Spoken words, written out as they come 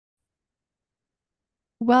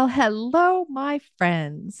Well, hello, my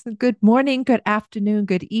friends. Good morning, good afternoon,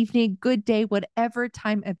 good evening, good day, whatever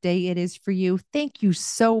time of day it is for you. Thank you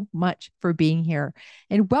so much for being here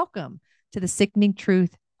and welcome to the Sickening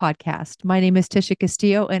Truth podcast. My name is Tisha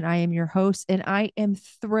Castillo and I am your host, and I am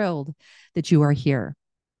thrilled that you are here.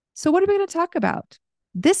 So, what are we going to talk about?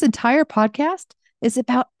 This entire podcast is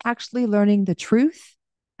about actually learning the truth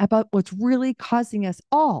about what's really causing us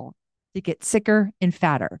all to get sicker and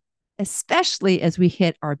fatter, especially as we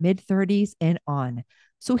hit our mid 30s and on.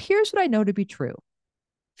 So, here's what I know to be true: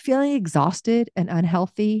 feeling exhausted and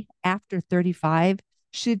unhealthy after 35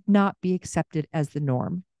 should not be accepted as the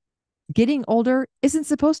norm. Getting older isn't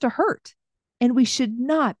supposed to hurt. And we should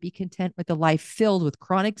not be content with a life filled with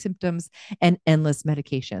chronic symptoms and endless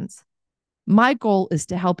medications. My goal is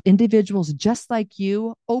to help individuals just like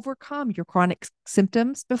you overcome your chronic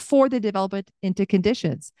symptoms before they develop it into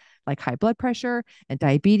conditions like high blood pressure and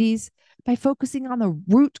diabetes by focusing on the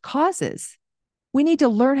root causes. We need to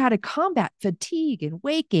learn how to combat fatigue and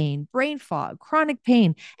weight gain, brain fog, chronic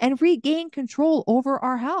pain, and regain control over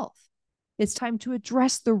our health. It's time to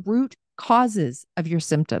address the root causes of your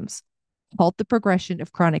symptoms, halt the progression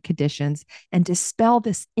of chronic conditions, and dispel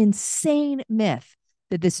this insane myth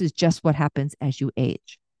that this is just what happens as you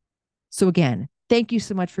age. So, again, thank you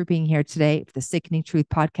so much for being here today for the Sickening Truth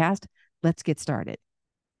podcast. Let's get started.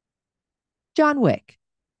 John Wick.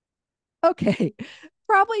 Okay,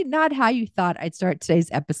 probably not how you thought I'd start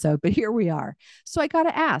today's episode, but here we are. So, I got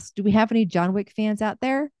to ask, do we have any John Wick fans out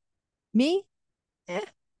there? Me? Eh,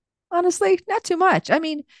 honestly, not too much. I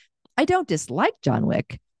mean, I don't dislike John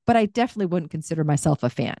Wick, but I definitely wouldn't consider myself a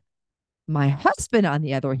fan. My husband, on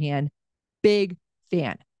the other hand, big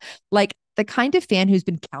fan. Like the kind of fan who's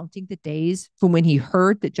been counting the days from when he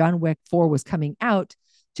heard that John Wick 4 was coming out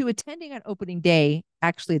to attending on opening day,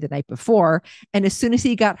 actually the night before. And as soon as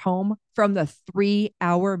he got home from the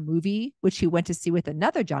 3-hour movie, which he went to see with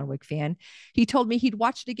another John Wick fan, he told me he'd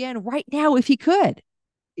watch it again right now if he could.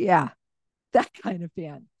 Yeah, that kind of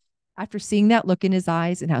fan. After seeing that look in his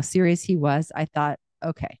eyes and how serious he was, I thought,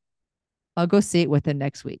 okay, I'll go see it with him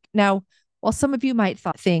next week. Now, while some of you might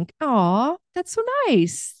think, oh, that's so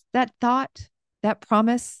nice, that thought, that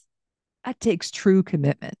promise, that takes true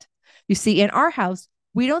commitment. You see, in our house,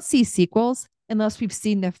 we don't see sequels unless we've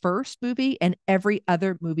seen the first movie and every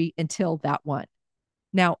other movie until that one.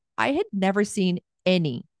 Now, I had never seen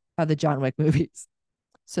any of the John Wick movies.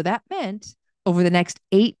 So that meant over the next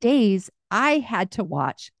 8 days, I had to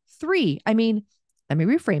watch three. I mean, let me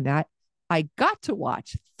reframe that. I got to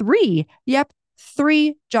watch three. Yep,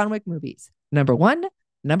 three John Wick movies. Number one,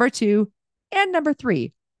 number two, and number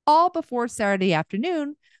three, all before Saturday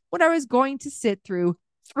afternoon when I was going to sit through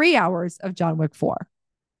 3 hours of John Wick 4.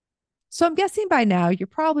 So I'm guessing by now you're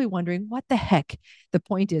probably wondering what the heck the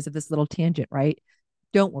point is of this little tangent, right?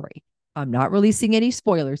 Don't worry. I'm not releasing any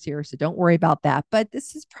spoilers here, so don't worry about that. But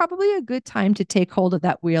this is probably a good time to take hold of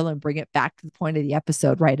that wheel and bring it back to the point of the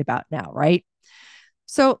episode right about now, right?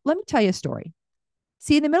 So let me tell you a story.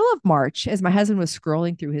 See, in the middle of March, as my husband was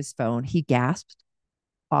scrolling through his phone, he gasped,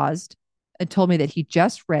 paused, and told me that he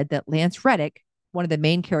just read that Lance Reddick, one of the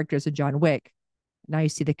main characters of John Wick — now you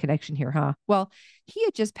see the connection here, huh? Well, he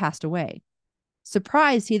had just passed away.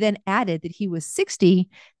 Surprised, he then added that he was 60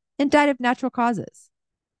 and died of natural causes.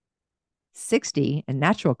 60 and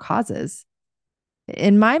natural causes.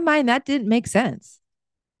 In my mind, that didn't make sense.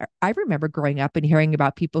 I remember growing up and hearing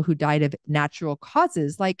about people who died of natural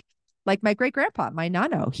causes, like my great grandpa, my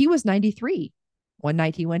nano. He was 93. One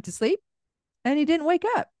night he went to sleep and he didn't wake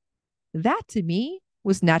up. That to me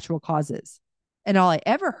was natural causes. And all I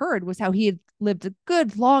ever heard was how he had lived a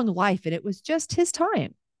good long life and it was just his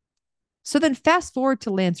time. So then fast forward to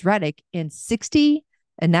Lance Reddick in 60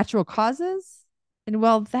 and natural causes. And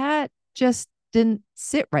well, that just didn't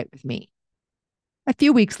sit right with me. A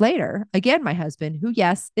few weeks later, again, my husband, who,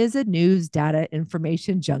 yes, is a news data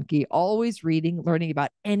information junkie, always reading, learning about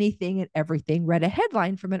anything and everything, read a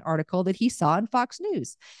headline from an article that he saw on Fox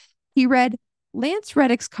News. He read, Lance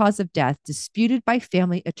Reddick's cause of death disputed by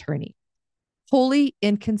family attorney, wholly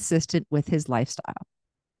inconsistent with his lifestyle.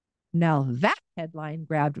 Now that headline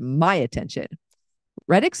grabbed my attention.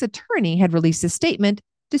 Reddick's attorney had released a statement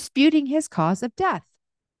disputing his cause of death.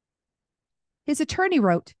 His attorney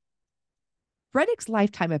wrote, Reddick's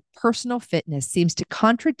lifetime of personal fitness seems to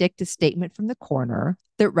contradict a statement from the coroner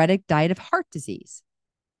that Reddick died of heart disease.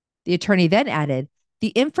 The attorney then added,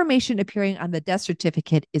 the information appearing on the death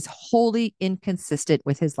certificate is wholly inconsistent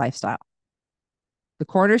with his lifestyle. The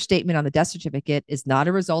coroner's statement on the death certificate is not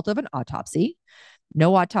a result of an autopsy.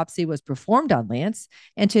 No autopsy was performed on Lance,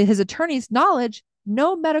 and to his attorney's knowledge,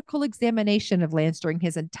 No medical examination of Lance during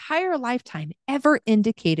his entire lifetime ever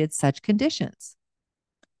indicated such conditions.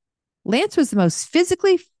 Lance was the most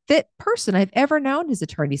physically fit person I've ever known, his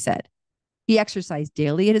attorney said. He exercised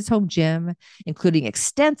daily at his home gym, including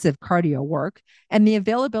extensive cardio work, and the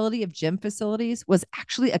availability of gym facilities was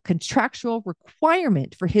actually a contractual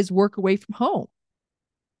requirement for his work away from home.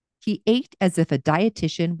 He ate as if a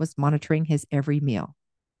dietitian was monitoring his every meal.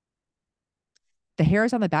 The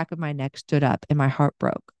hairs on the back of my neck stood up and my heart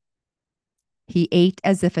broke. He ate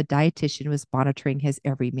as if a dietitian was monitoring his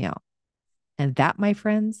every meal. And that, my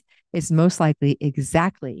friends, is most likely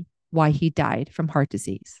exactly why he died from heart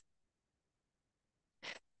disease.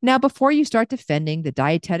 Now, before you start defending the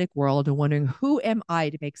dietetic world and wondering who am I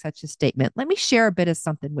to make such a statement, let me share a bit of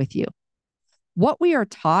something with you. What we are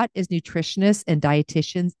taught as nutritionists and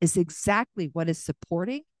dietitians is exactly what is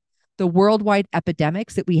supporting the worldwide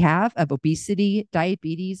epidemics that we have of obesity,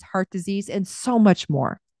 diabetes, heart disease, and so much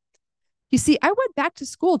more. You see, I went back to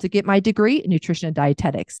school to get my degree in nutrition and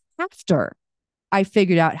dietetics after I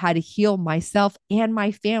figured out how to heal myself and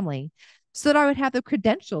my family so that I would have the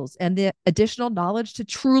credentials and the additional knowledge to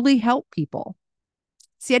truly help people.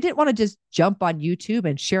 See, I didn't want to just jump on YouTube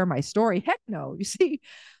and share my story. Heck no. You see,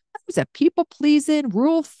 I was a people pleasing,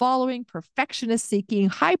 rule following, perfectionist seeking,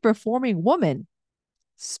 high performing woman.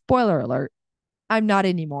 Spoiler alert, I'm not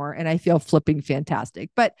anymore, and I feel flipping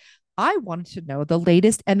fantastic. But I wanted to know the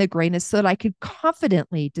latest and the greatest so that I could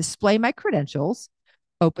confidently display my credentials,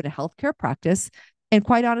 open a healthcare practice, and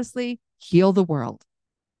quite honestly, heal the world.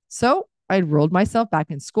 So I enrolled myself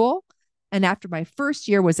back in school. And after my first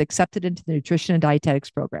year was accepted into the nutrition and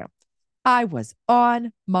dietetics program, I was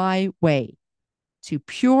on my way to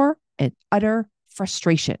pure and utter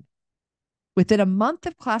frustration. Within a month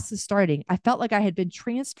of classes starting, I felt like I had been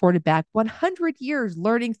transported back 100 years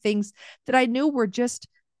learning things that I knew were just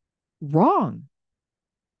wrong.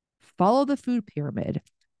 Follow the food pyramid,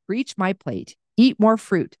 reach my plate, eat more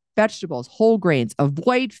fruit, vegetables, whole grains,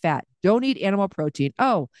 avoid fat, don't eat animal protein.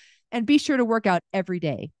 Oh, and be sure to work out every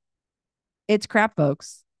day. It's crap,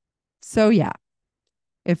 folks. So, yeah,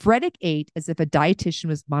 if Reddick ate as if a dietitian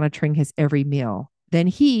was monitoring his every meal, then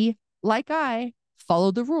he, like I,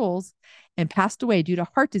 followed the rules and passed away due to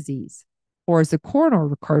heart disease, or as the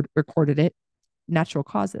coroner recorded it, natural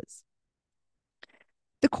causes.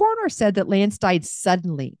 The coroner said that Lance died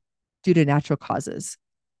suddenly due to natural causes,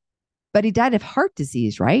 but he died of heart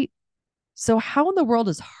disease, right? So, how in the world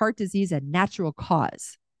is heart disease a natural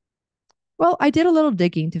cause? Well, I did a little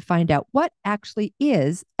digging to find out what actually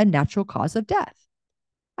is a natural cause of death.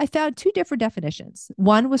 I found two different definitions.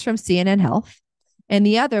 One was from CNN Health, and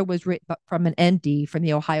the other was written from an ND from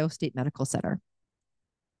the Ohio State Medical Center.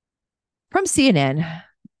 From CNN,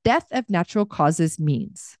 death of natural causes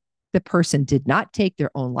means the person did not take their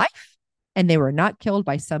own life and they were not killed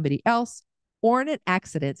by somebody else or in an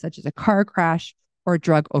accident such as a car crash or a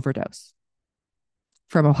drug overdose.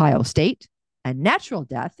 From Ohio State, a natural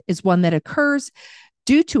death is one that occurs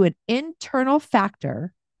due to an internal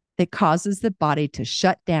factor that causes the body to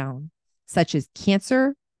shut down, such as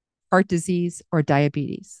cancer, heart disease, or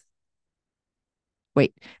diabetes.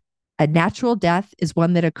 Wait, a natural death is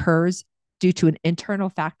one that occurs due to an internal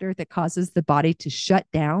factor that causes the body to shut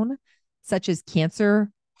down, such as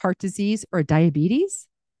cancer, heart disease, or diabetes?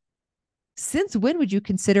 Since when would you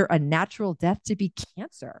consider a natural death to be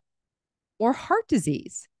cancer or heart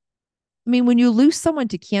disease? I mean, when you lose someone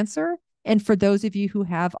to cancer, and for those of you who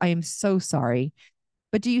have, I am so sorry,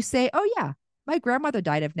 but do you say, oh, yeah, my grandmother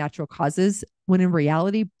died of natural causes when in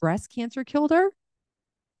reality, breast cancer killed her?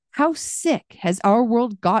 How sick has our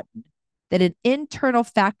world gotten that an internal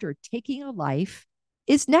factor taking a life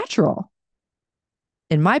is natural?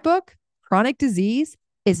 In my book, chronic disease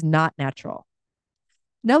is not natural.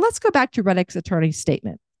 Now let's go back to Reddick's attorney's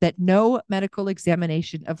statement that no medical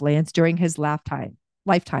examination of Lance during his lifetime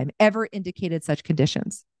ever indicated such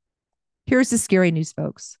conditions. Here's the scary news,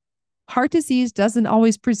 folks. Heart disease doesn't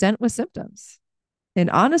always present with symptoms. And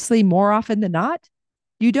honestly, more often than not,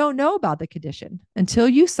 you don't know about the condition until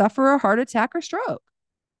you suffer a heart attack or stroke.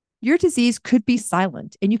 Your disease could be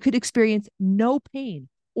silent and you could experience no pain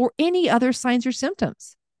or any other signs or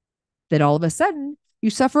symptoms. Then all of a sudden, you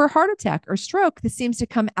suffer a heart attack or stroke that seems to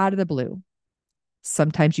come out of the blue.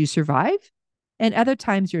 Sometimes you survive, and other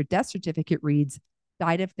times your death certificate reads,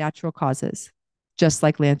 died of natural causes, just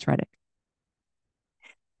like Lance Reddick.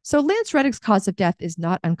 So Lance Reddick's cause of death is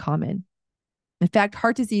not uncommon. In fact,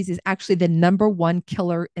 heart disease is actually the number one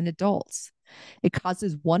killer in adults. It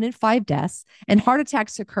causes 1 in 5 deaths, and heart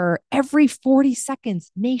attacks occur every 40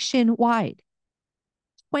 seconds nationwide.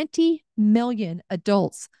 20 million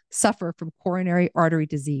adults suffer from coronary artery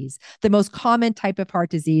disease, the most common type of heart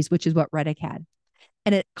disease, which is what Reddick had.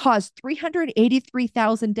 And it caused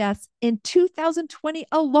 383,000 deaths in 2020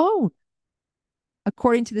 alone.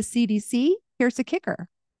 According to the CDC, here's the kicker: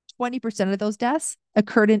 20% of those deaths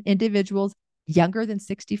occurred in individuals younger than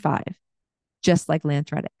 65, just like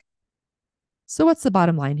Lance Reddick. So, what's the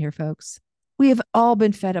bottom line here, folks? We have all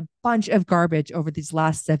been fed a bunch of garbage over these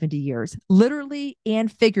last 70 years, literally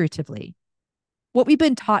and figuratively. What we've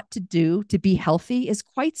been taught to do to be healthy is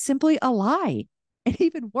quite simply a lie. And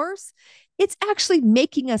even worse, it's actually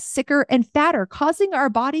making us sicker and fatter, causing our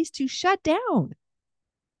bodies to shut down.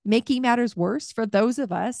 Making matters worse for those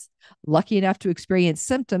of us lucky enough to experience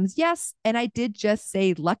symptoms. Yes, and I did just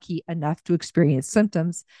say lucky enough to experience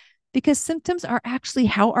symptoms, because symptoms are actually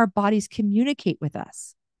how our bodies communicate with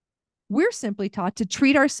us. We're simply taught to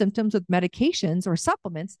treat our symptoms with medications or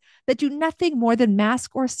supplements that do nothing more than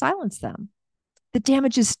mask or silence them. The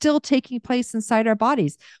damage is still taking place inside our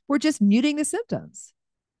bodies. We're just muting the symptoms.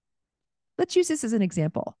 Let's use this as an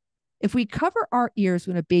example. If we cover our ears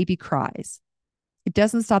when a baby cries, it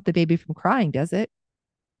doesn't stop the baby from crying, does it?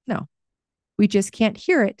 No, we just can't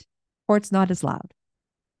hear it, or it's not as loud.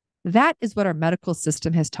 That is what our medical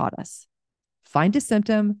system has taught us. Find a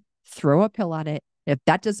symptom, throw a pill on it. If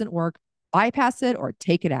that doesn't work, bypass it or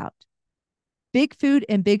take it out. Big food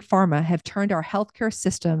and big pharma have turned our healthcare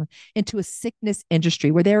system into a sickness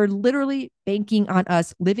industry where they're literally banking on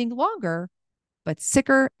us living longer, but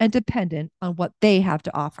sicker and dependent on what they have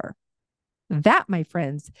to offer. That, my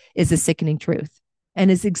friends, is the sickening truth,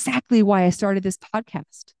 and is exactly why I started this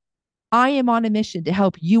podcast. I am on a mission to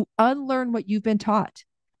help you unlearn what you've been taught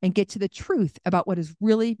and get to the truth about what is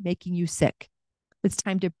really making you sick. It's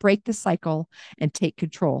time to break the cycle and take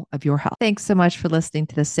control of your health. Thanks so much for listening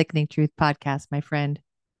to the Sickening Truth podcast, my friend.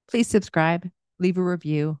 Please subscribe, leave a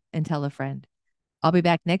review, and tell a friend. I'll be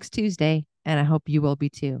back next Tuesday, and I hope you will be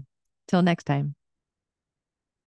too. Till next time.